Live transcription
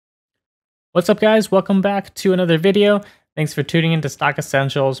What's up, guys? Welcome back to another video. Thanks for tuning into Stock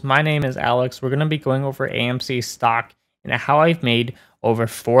Essentials. My name is Alex. We're going to be going over AMC stock and how I've made over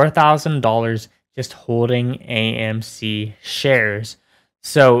 $4,000 just holding AMC shares.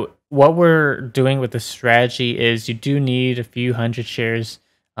 So what we're doing with the strategy is you do need a few hundred shares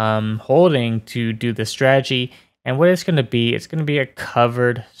holding to do the strategy. And what it's going to be a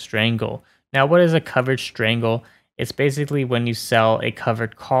covered strangle. Now, what is a covered strangle? It's basically when you sell a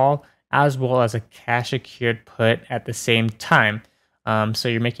covered call as well as a cash secured put at the same time. So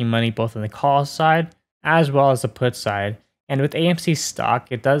you're making money both on the call side as well as the put side. And with AMC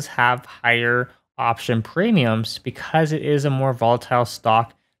stock, it does have higher option premiums because it is a more volatile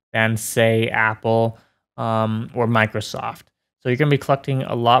stock than, say, Apple or Microsoft. So you're going to be collecting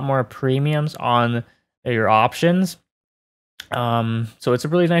a lot more premiums on your options. So it's a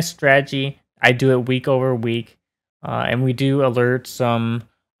really nice strategy. I do it week over week, and we do alert some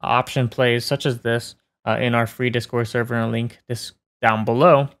option plays such as this in our free Discord server, and a link this down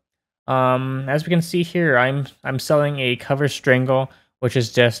below. As we can see here, I'm selling a covered strangle, which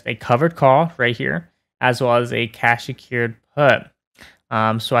is just a covered call right here, as well as a cash secured put.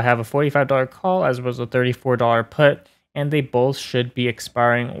 So I have a $45 call as well as a $34 put, and they both should be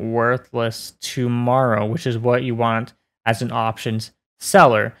expiring worthless tomorrow, which is what you want as an options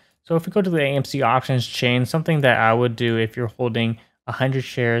seller. So if we go to the AMC options chain, something that I would do if you're holding 100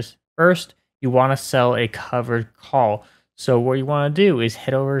 shares, first you want to sell a covered call. So what you want to do is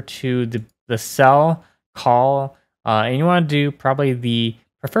head over to the sell call, and you want to do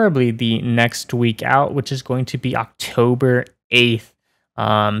preferably the next week out, which is going to be October 8th.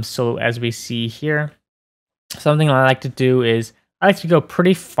 So as we see here, something I like to do is I like to go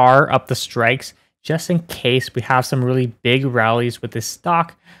pretty far up the strikes just in case we have some really big rallies with this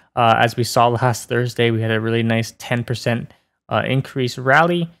stock. As we saw last Thursday, we had a really nice 10% increase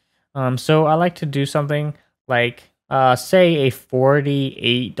rally. So I like to do something like say a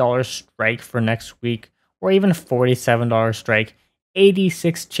 $48 strike for next week, or even a $47 strike,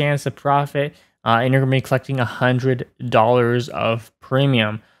 86 chance of profit, and you're going to be collecting $100 of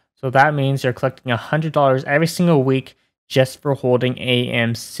premium. So that means you're collecting $100 every single week just for holding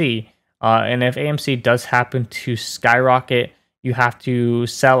AMC. And if AMC does happen to skyrocket, you have to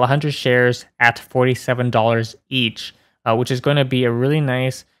sell 100 shares at $47 each, which is going to be a really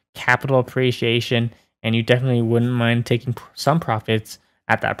nice capital appreciation, and you definitely wouldn't mind taking some profits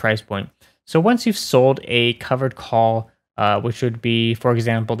at that price point. So once you've sold a covered call, which would be, for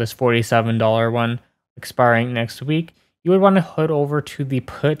example, this $47 one expiring next week, you would want to head over to the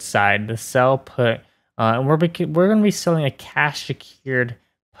put side, the sell put, and we're going to be selling a cash secured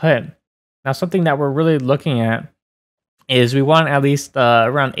put. Now, something that we're really looking at is we want at least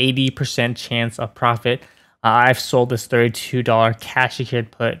around 80% chance of profit. I've sold this $32 cash secured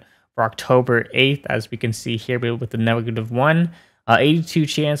put for October 8th, as we can see here with the -1, 82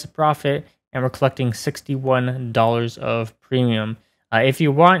 chance of profit, and we're collecting $61 of premium. If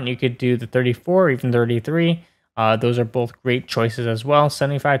you want, you could do the 34 or even 33. Those are both great choices as well.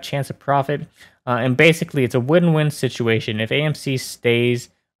 75 chance of profit, and basically it's a win-win situation. If AMC stays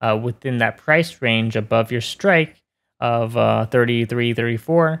within that price range above your strike of 33,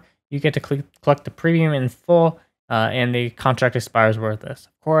 34, you get to collect the premium in full, and the contract expires worthless.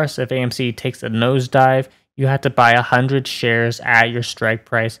 Of course, if AMC takes a nosedive, you have to buy 100 shares at your strike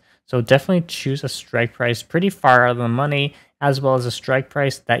price. So definitely choose a strike price pretty far out of the money, as well as a strike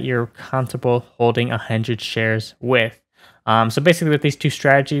price that you're comfortable holding 100 shares with. So basically with these two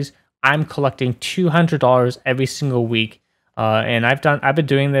strategies, I'm collecting $200 every single week. And I've been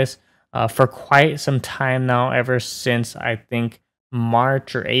doing this for quite some time now, ever since I think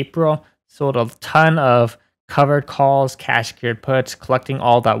March or April. Sold a ton of covered calls, cash secured puts, collecting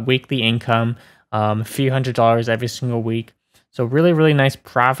all that weekly income, a few $100s every single week. So really, really nice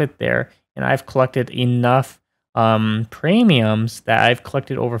profit there. And I've collected enough premiums that I've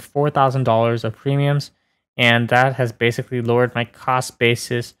collected over $4,000 of premiums. And that has basically lowered my cost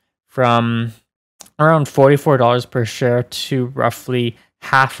basis from around $44 per share to roughly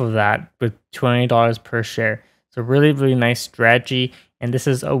half of that, with $20 per share. So really, really nice strategy. And this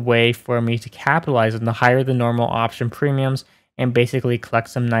is a way for me to capitalize on the higher than normal option premiums and basically collect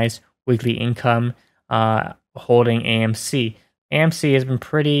some nice weekly income holding AMC. AMC has been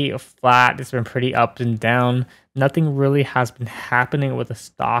pretty flat. It's been pretty up and down. Nothing really has been happening with the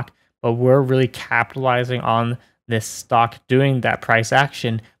stock, but we're really capitalizing on this stock doing that price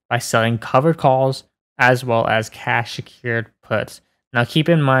action by selling covered calls as well as cash secured puts. Now keep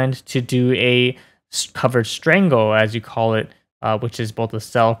in mind, to do a covered strangle, as you call it, which is both a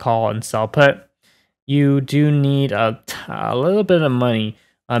sell call and sell put, you do need a little bit of money.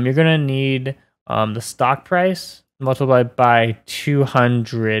 you're going to need the stock price multiplied by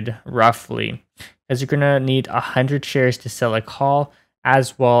 200 roughly, because you're going to need 100 shares to sell a call,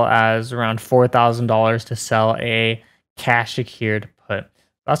 as well as around $4,000 to sell a cash secured put.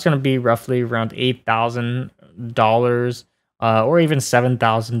 That's going to be roughly around $8,000 or even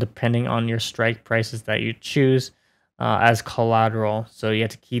 $7,000 depending on your strike prices that you choose as collateral. So you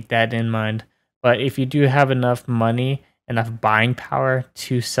have to keep that in mind. But if you do have enough money, enough buying power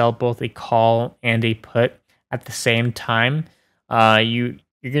to sell both a call and a put at the same time, you're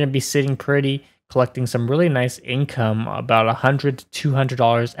going to be sitting pretty, collecting some really nice income, about $100 to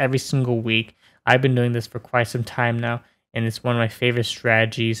 $200 every single week. I've been doing this for quite some time now, and it's one of my favorite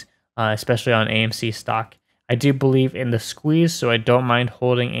strategies, especially on AMC stock. I do believe in the squeeze, so I don't mind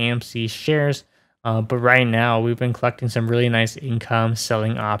holding AMC shares. But right now, we've been collecting some really nice income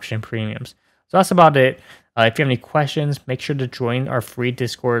selling option premiums. So that's about it. If you have any questions, make sure to join our free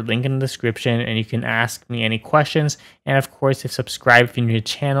Discord, link in the description, and you can ask me any questions. And of course, if subscribe if you're new to the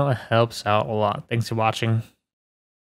channel, it helps out a lot. Thanks for watching.